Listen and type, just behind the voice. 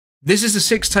This is the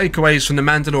 6 takeaways from The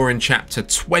Mandalorian chapter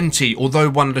 20.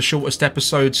 Although one of the shortest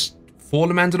episodes for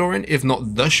The Mandalorian, if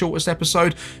not the shortest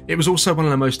episode, it was also one of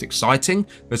the most exciting.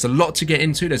 There's a lot to get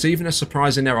into. There's even a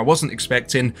surprise in there I wasn't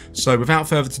expecting. So without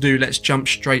further ado, let's jump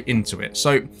straight into it.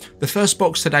 So the first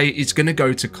box today is going to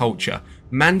go to culture.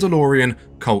 Mandalorian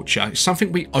culture. It's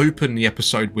something we open the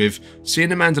episode with, seeing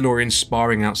the Mandalorians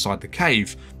sparring outside the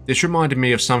cave. This reminded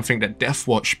me of something that Death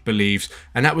Watch believes,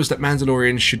 and that was that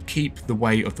Mandalorians should keep the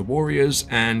way of the warriors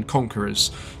and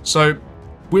conquerors. So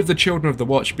with the Children of the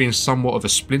Watch being somewhat of a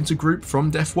splinter group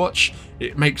from Death Watch,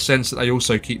 it makes sense that they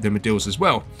also keep their Medils as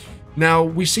well. Now,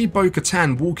 we see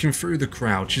Bo-Katan walking through the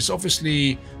crowd. She's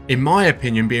obviously, in my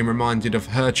opinion, being reminded of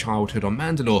her childhood on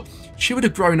Mandalore. She would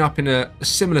have grown up in a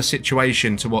similar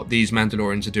situation to what these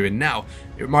Mandalorians are doing now.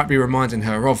 It might be reminding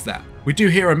her of that. We do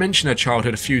hear her mention her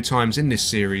childhood a few times in this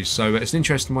series, so it's an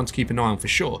interesting one to keep an eye on for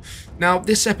sure. Now,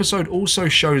 this episode also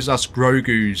shows us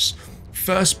Grogu's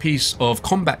first piece of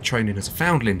combat training as a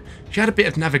foundling. He had a bit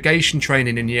of navigation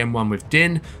training in the M1 with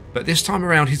Din, but this time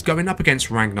around he's going up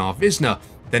against Ragnar Vizsla,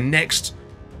 the next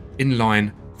in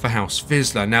line for House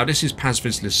Vizsla. Now, this is Paz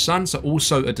Vizsla's son, so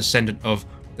also a descendant of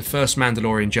the first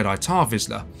Mandalorian Jedi Tar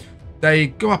Vizsla. They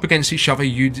go up against each other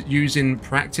using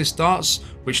practice darts,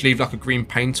 which leave like a green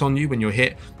paint on you when you're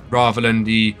hit, rather than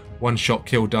the one-shot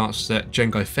kill darts that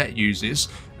Jango Fett uses.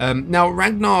 Now,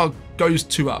 Ragnar goes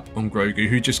 2 up on Grogu,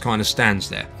 who just kind of stands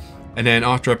there. And then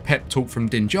after a pep talk from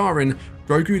Din Djarin,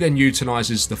 Grogu then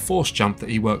utilises the force jump that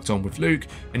he worked on with Luke,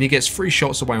 and he gets 3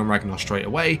 shots away on Ragnar straight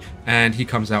away, and he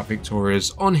comes out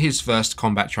victorious on his first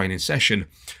combat training session.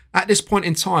 At this point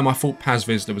in time, I thought Paz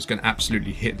Vizsla was going to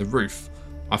absolutely hit the roof.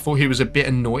 I thought he was a bit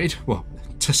annoyed, well,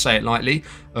 to say it lightly,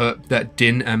 that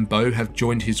Din and Bo have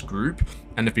joined his group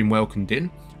and have been welcomed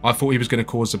in. I thought he was going to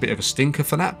cause a bit of a stinker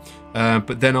for that,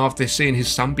 but then after seeing his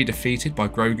son be defeated by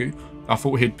Grogu, I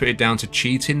thought he'd put it down to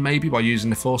cheating maybe by using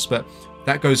the Force, but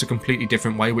that goes a completely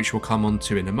different way, which we'll come on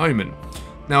to in a moment.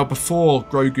 Now, before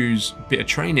Grogu's bit of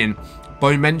training,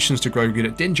 Bo mentions to Grogu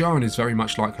that Din Djarin is very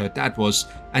much like her dad was,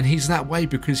 and he's that way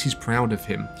because he's proud of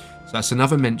him. So that's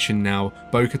another mention now,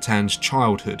 Bo-Katan's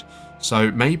childhood.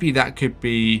 So maybe that could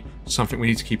be something we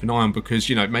need to keep an eye on, because,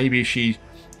 you know, maybe she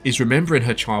is remembering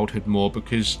her childhood more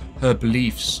because her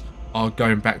beliefs are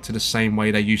going back to the same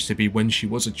way they used to be when she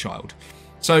was a child.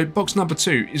 So box number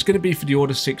 2 is going to be for the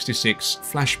Order 66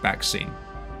 flashback scene.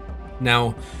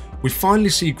 Now, we finally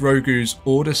see Grogu's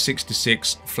Order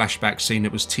 66 flashback scene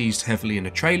that was teased heavily in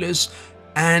the trailers,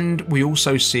 and we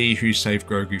also see who saved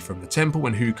Grogu from the temple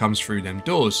and who comes through them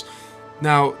doors.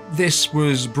 Now, this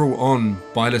was brought on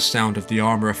by the sound of the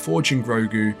armourer forging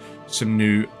Grogu some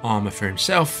new armour for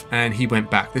himself, and he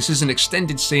went back. This is an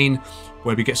extended scene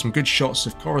where we get some good shots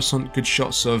of Coruscant, good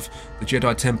shots of the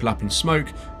Jedi Temple up in smoke,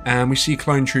 and we see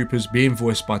clone troopers being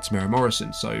voiced by Tamara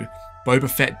Morrison. So Boba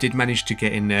Fett did manage to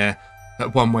get in there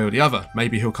one way or the other.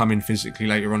 Maybe he'll come in physically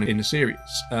later on in the series.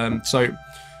 So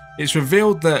it's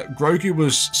revealed that Grogu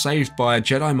was saved by a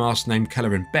Jedi Master named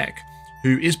Kelleran Beck,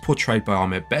 who is portrayed by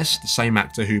Ahmed Best, the same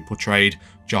actor who portrayed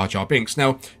Jar Jar Binks.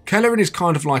 Now, Kelleran is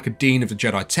kind of like a dean of the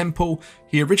Jedi Temple.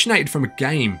 He originated from a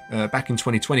game back in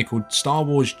 2020 called Star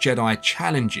Wars Jedi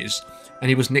Challenges, and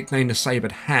he was nicknamed the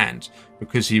Sabered Hand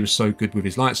because he was so good with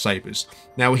his lightsabers.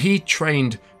 Now, he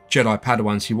trained Jedi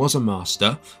Padawans. He was a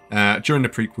master during the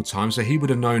prequel time, so he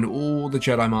would have known all the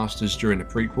Jedi Masters during the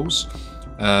prequels,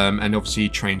 and obviously he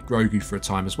trained Grogu for a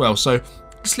time as well. So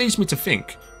this leads me to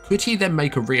think, could he then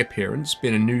make a reappearance,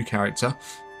 being a new character,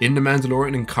 in The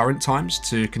Mandalorian in current times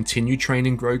to continue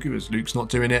training Grogu as Luke's not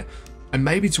doing it, and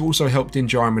maybe to also help Din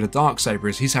Djarin with a darksaber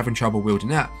as he's having trouble wielding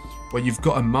that? Well, you've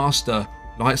got a master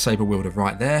lightsaber wielder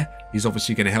right there. He's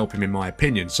obviously going to help him, in my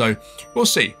opinion. So we'll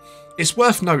see. It's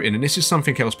worth noting, and this is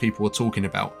something else people are talking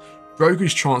about,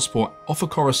 Grogu's transport off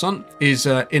of Coruscant is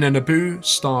in a Naboo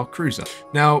Star Cruiser.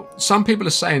 Now, some people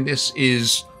are saying this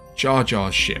is Jar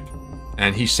Jar's ship,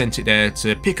 and he sent it there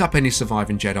to pick up any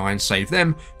surviving Jedi and save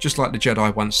them, just like the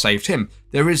Jedi once saved him.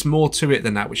 There is more to it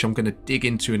than that, which I'm going to dig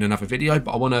into in another video,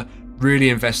 but I want to really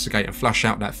investigate and flush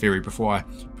out that theory before I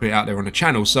put it out there on the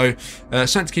channel. So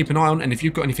something to keep an eye on, and if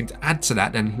you've got anything to add to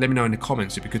that, then let me know in the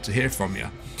comments. It'd be good to hear from you.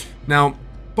 Now,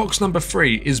 box number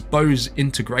 3 is Bo's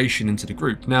integration into the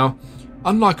group. Now,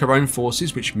 unlike her own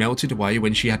forces, which melted away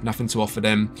when she had nothing to offer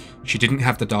them, she didn't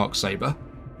have the darksaber.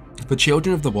 The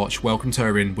Children of the Watch welcomed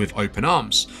her in with open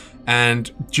arms,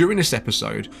 and during this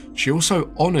episode she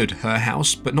also honoured her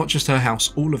house, but not just her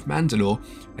house, all of Mandalore.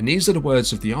 And these are the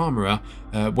words of the armourer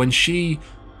when she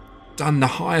done the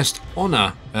highest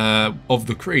honour of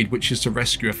the creed, which is to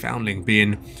rescue a foundling,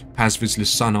 being Paz Vizsla's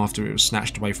son after it was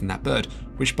snatched away from that bird,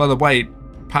 which, by the way,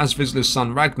 Paz Vizsla's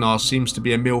son Ragnar seems to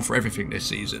be a meal for everything this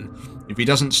season. If he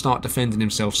doesn't start defending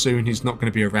himself soon, he's not going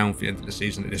to be around for the end of the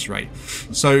season at this rate.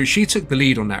 So she took the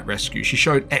lead on that rescue. She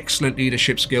showed excellent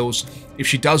leadership skills. If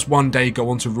she does one day go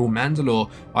on to rule Mandalore,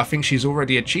 I think she's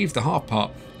already achieved the hard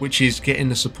part, which is getting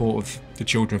the support of the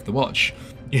Children of the Watch.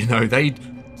 You know, they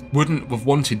wouldn't have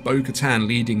wanted Bo-Katan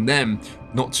leading them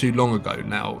not too long ago.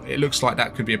 Now, it looks like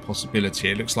that could be a possibility.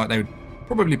 It looks like they would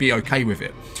probably be okay with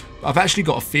it. But I've actually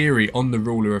got a theory on the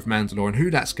ruler of Mandalore and who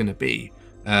that's going to be,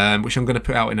 which I'm going to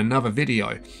put out in another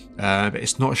video. But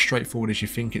it's not as straightforward as you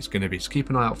think it's going to be. So keep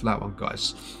an eye out for that one,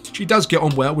 guys. She does get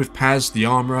on well with Paz, the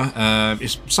armourer.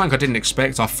 It's something I didn't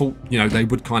expect. I thought, you know, they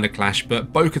would kind of clash.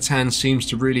 But Bo-Katan seems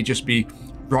to really just be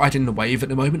riding the wave at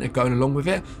the moment and going along with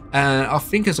it. And I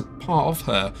think as a part of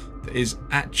her that is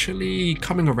actually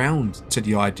coming around to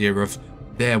the idea of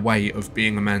their way of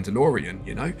being a Mandalorian,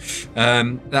 you know.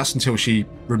 That's until she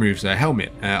removes her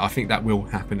helmet. I think that will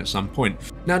happen at some point.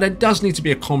 Now, there does need to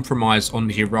be a compromise on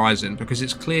the horizon, because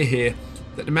it's clear here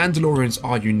that the Mandalorians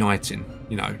are uniting,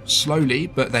 you know, slowly,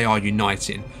 but they are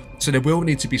uniting. So there will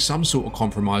need to be some sort of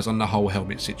compromise on the whole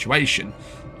helmet situation,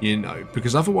 you know,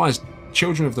 because otherwise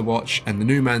Children of the Watch and the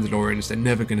new Mandalorians, they're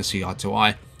never going to see eye to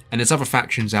eye. And there's other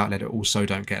factions out there that also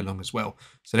don't get along as well.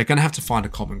 So they're going to have to find a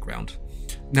common ground.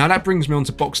 Now that brings me on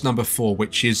to box number 4,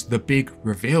 which is the big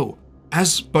reveal.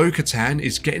 As Bo-Katan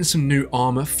is getting some new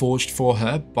armour forged for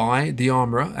her by the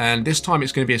armourer, and this time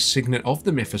it's going to be a signet of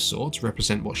the Mythosaur to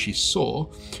represent what she saw.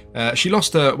 She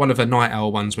lost one of her Night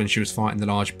Owl ones when she was fighting the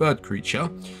large bird creature,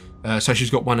 so she's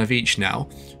got one of each now.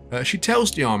 She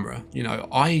tells the armourer, you know,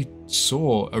 I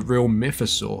saw a real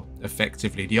Mythosaur,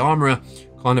 effectively. The armourer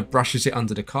kind of brushes it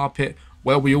under the carpet.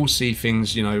 Well, we all see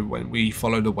things, you know, when we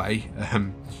follow the way.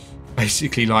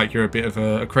 Basically, like you're a bit of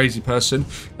a crazy person,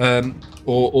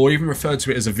 or even referred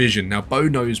to it as a vision. Now, Bo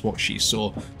knows what she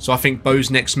saw, so I think Bo's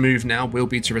next move now will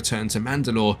be to return to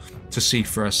Mandalore to see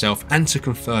for herself and to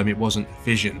confirm it wasn't a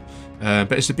vision.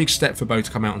 But it's a big step for Bo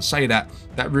to come out and say that.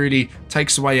 That really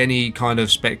takes away any kind of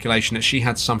speculation that she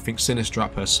had something sinister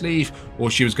up her sleeve,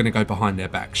 or she was going to go behind their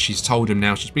backs. She's told them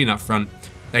now, she's been up front.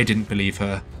 They didn't believe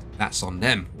her. That's on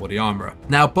them, or the armourer.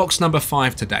 Now, box number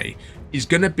 5 today is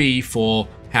going to be for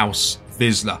House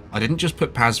Vizsla. I didn't just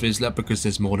put Paz Vizsla because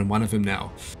there's more than one of them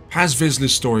now. Paz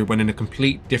Vizsla's story went in a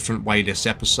complete different way this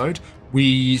episode.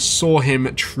 We saw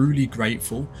him truly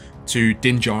grateful to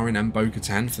Din Djarin and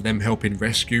Bo-Katan for them helping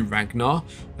rescue Ragnar.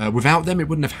 Without them, it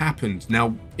wouldn't have happened.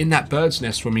 Now, in that bird's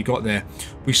nest when we got there,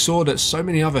 we saw that so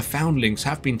many other foundlings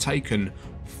have been taken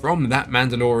from that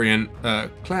Mandalorian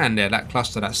clan there, that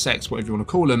cluster, that sect, whatever you want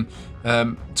to call them,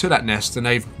 to that nest, and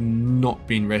they've not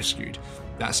been rescued.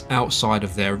 That's outside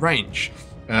of their range.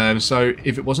 So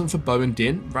if it wasn't for Bo and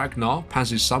Din, Ragnar,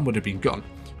 Paz's son, would have been gone.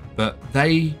 But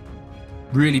they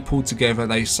really pulled together,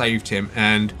 they saved him,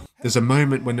 and there's a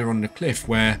moment when they're on the cliff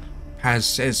where Paz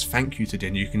says thank you to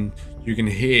Din. You can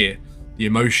hear the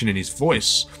emotion in his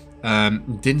voice.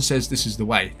 Din says this is the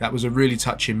way. That was a really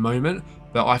touching moment,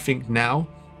 but I think now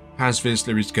Paz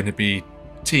Vizsla is going to be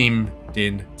Team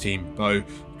Din, Team Bo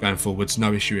going forwards.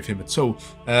 No issue with him at all.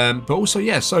 But also,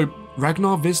 yeah, so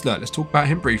Ragnar Vizsla, let's talk about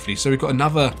him briefly. So we've got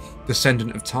another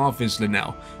descendant of Tar Vizsla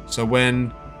now. So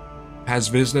when Paz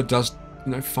Vizsla does,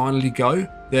 you know, finally go,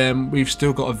 then we've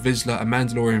still got a Vizsla, a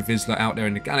Mandalorian Vizsla out there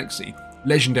in the galaxy.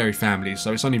 Legendary families,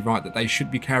 so it's only right that they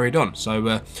should be carried on.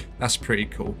 So that's pretty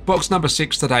cool. Box number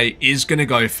 6 today is going to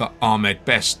go for Ahmed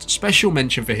Best. Special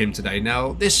mention for him today.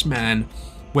 Now, this man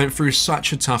went through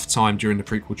such a tough time during the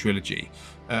prequel trilogy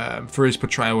for his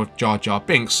portrayal of Jar Jar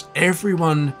Binks.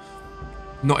 Everyone,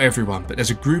 not everyone, but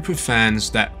there's a group of fans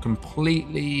that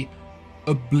completely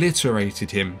obliterated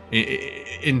him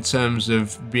in terms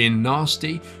of being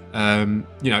nasty,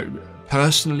 you know,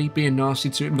 personally being nasty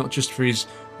to him, not just for his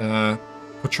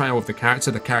portrayal of the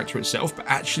character itself, but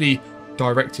actually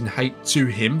directing hate to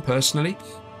him personally.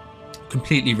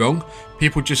 Completely wrong.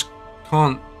 People just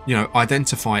can't, you know,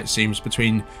 identify, it seems,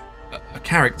 between a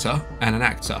character and an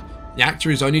actor. The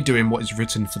actor is only doing what is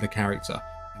written for the character,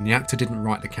 and the actor didn't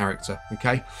write the character.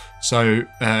 Okay, so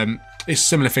this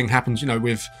similar thing happens, you know,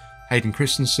 with Hayden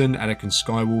Christensen, Anakin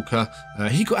Skywalker.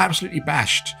 He got absolutely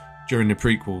bashed during the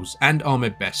prequels, and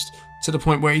Ahmed Best, to the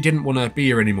point where he didn't want to be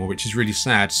here anymore, which is really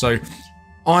sad. So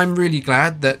I'm really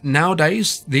glad that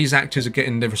nowadays these actors are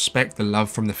getting the respect, the love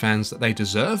from the fans that they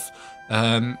deserve.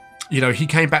 You know, he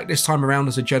came back this time around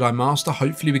as a Jedi Master.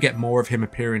 Hopefully we get more of him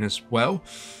appearing as well.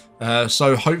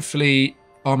 So hopefully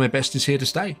Ahmed Best is here to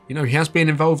stay. You know, he has been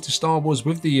involved in Star Wars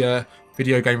with the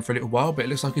video game for a little while, but it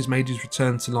looks like he's made his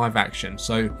return to live action.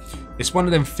 So it's one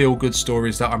of them feel-good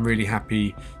stories that I'm really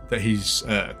happy that he's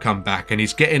come back, and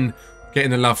he's getting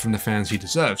getting the love from the fans he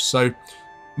deserves. So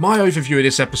my overview of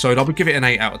this episode, I would give it an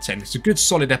 8 out of 10. It's a good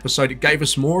solid episode. It gave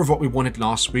us more of what we wanted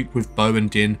last week with Bo and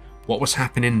Din, what was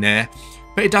happening there.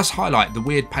 But it does highlight the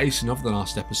weird pacing of the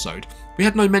last episode. We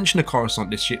had no mention of Coruscant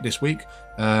this week.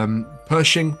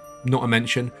 Pershing, not a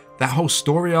mention. That whole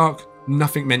story arc,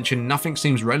 nothing mentioned. Nothing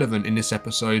seems relevant in this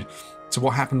episode to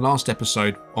what happened last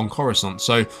episode on Coruscant.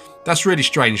 So that's really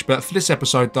strange. But for this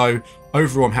episode though,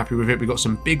 overall I'm happy with it. We got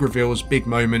some big reveals, big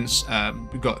moments.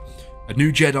 We've got a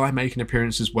new Jedi making an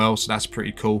appearance as well, so that's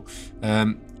pretty cool.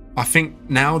 I think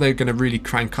now they're going to really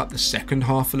crank up the second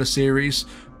half of the series,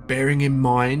 bearing in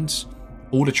mind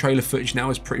all the trailer footage now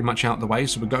is pretty much out the way,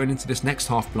 so we're going into this next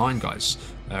half blind, guys.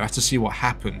 I have to see what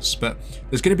happens, but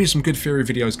there's going to be some good theory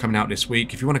videos coming out this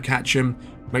week. If you want to catch them,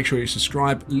 make sure you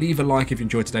subscribe, leave a like if you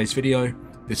enjoyed today's video.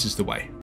 This is the way.